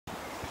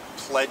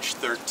Pledge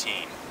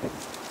 13.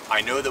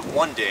 I know that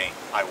one day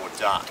I will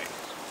die,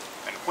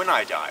 and when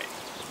I die,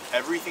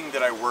 everything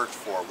that I worked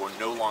for will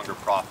no longer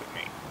profit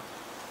me.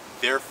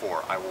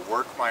 Therefore, I will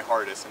work my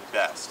hardest and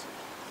best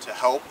to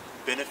help,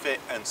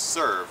 benefit, and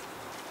serve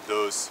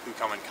those who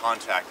come in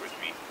contact with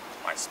me,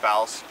 my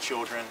spouse,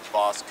 children,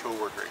 boss,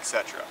 co-worker,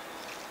 etc.,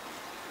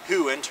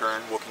 who in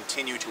turn will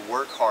continue to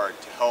work hard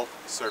to help,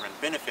 serve,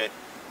 and benefit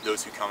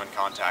those who come in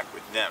contact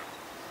with them.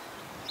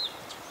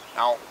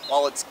 Now,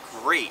 while it's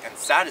great and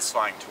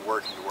satisfying to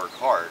work and to work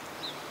hard,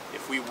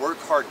 if we work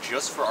hard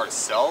just for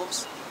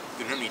ourselves,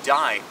 then when we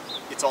die,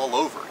 it's all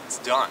over, it's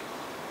done.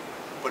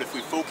 But if we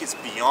focus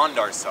beyond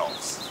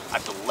ourselves,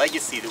 at the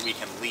legacy that we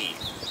can leave,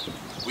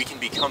 we can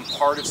become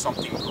part of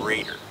something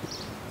greater,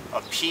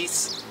 of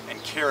peace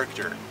and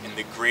character in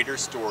the greater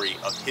story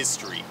of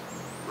history,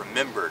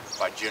 remembered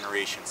by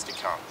generations to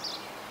come.